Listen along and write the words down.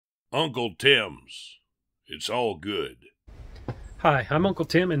Uncle Tim's. It's all good. Hi, I'm Uncle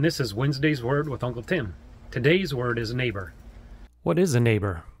Tim, and this is Wednesday's Word with Uncle Tim. Today's word is neighbor. What is a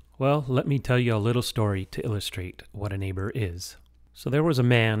neighbor? Well, let me tell you a little story to illustrate what a neighbor is. So there was a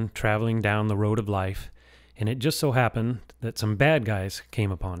man traveling down the road of life, and it just so happened that some bad guys came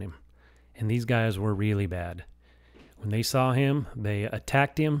upon him. And these guys were really bad. When they saw him, they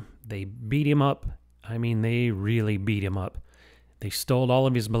attacked him, they beat him up. I mean, they really beat him up. They stole all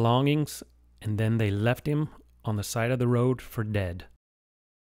of his belongings, and then they left him on the side of the road for dead.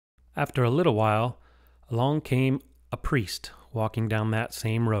 After a little while, along came a priest walking down that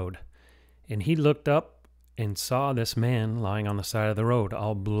same road, and he looked up and saw this man lying on the side of the road,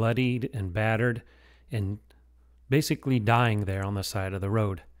 all bloodied and battered, and basically dying there on the side of the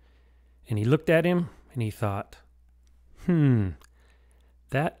road. And he looked at him, and he thought,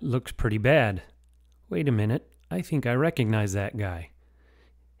 that looks pretty bad. Wait a minute, I think I recognize that guy.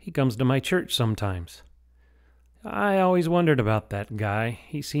 He comes to my church sometimes. I always wondered about that guy.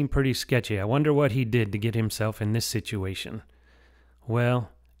 He seemed pretty sketchy. I wonder what he did to get himself in this situation. Well,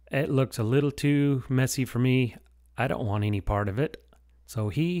 it looks a little too messy for me. I don't want any part of it. So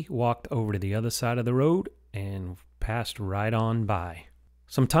he walked over to the other side of the road and passed right on by.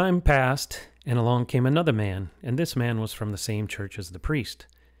 Some time passed, and along came another man, and this man was from the same church as the priest.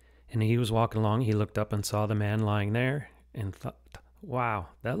 And he was walking along, he looked up and saw the man lying there, and thought, wow,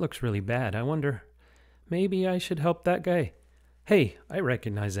 that looks really bad. I wonder, maybe I should help that guy. Hey, I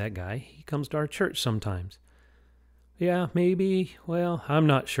recognize that guy. He comes to our church sometimes. Yeah, maybe, well, I'm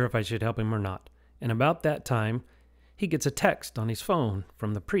not sure if I should help him or not. And about that time, he gets a text on his phone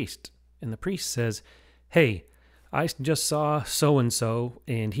from the priest. And the priest says, hey, I just saw so-and-so,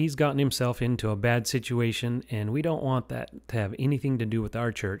 and he's gotten himself into a bad situation, and we don't want that to have anything to do with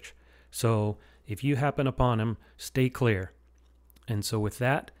our church. So if you happen upon him, stay clear. And so with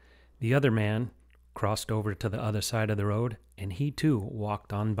that, the other man crossed over to the other side of the road, and he too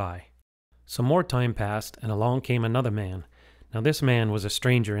walked on by. Some more time passed, and along came another man. Now this man was a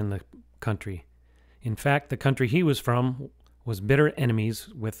stranger in the country. In fact, the country he was from was bitter enemies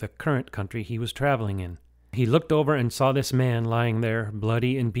with the current country he was traveling in. He looked over and saw this man lying there,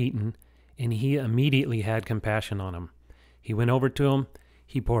 bloody and beaten, and he immediately had compassion on him. He went over to him,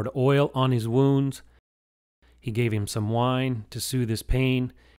 he poured oil on his wounds, he gave him some wine to soothe his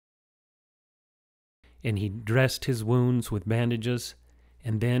pain, and he dressed his wounds with bandages,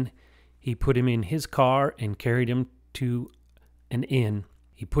 and then he put him in his car and carried him to an inn.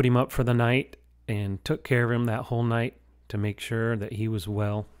 He put him up for the night and took care of him that whole night to make sure that he was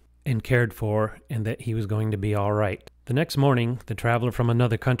well and cared for, and that he was going to be all right. The next morning, the traveler from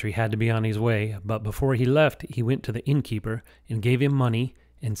another country had to be on his way, but before he left, he went to the innkeeper and gave him money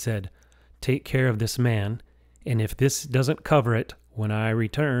and said, take care of this man, and if this doesn't cover it, when I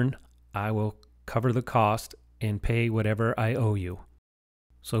return, I will cover the cost and pay whatever I owe you.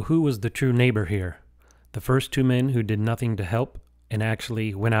 So who was the true neighbor here? The first two men who did nothing to help and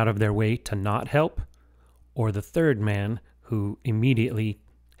actually went out of their way to not help? Or the third man who immediately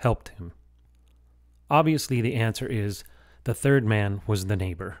helped him? Obviously, the answer is the third man was the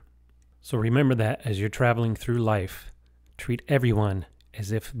neighbor. So remember that as you're traveling through life, treat everyone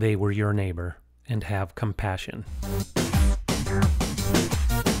as if they were your neighbor and have compassion.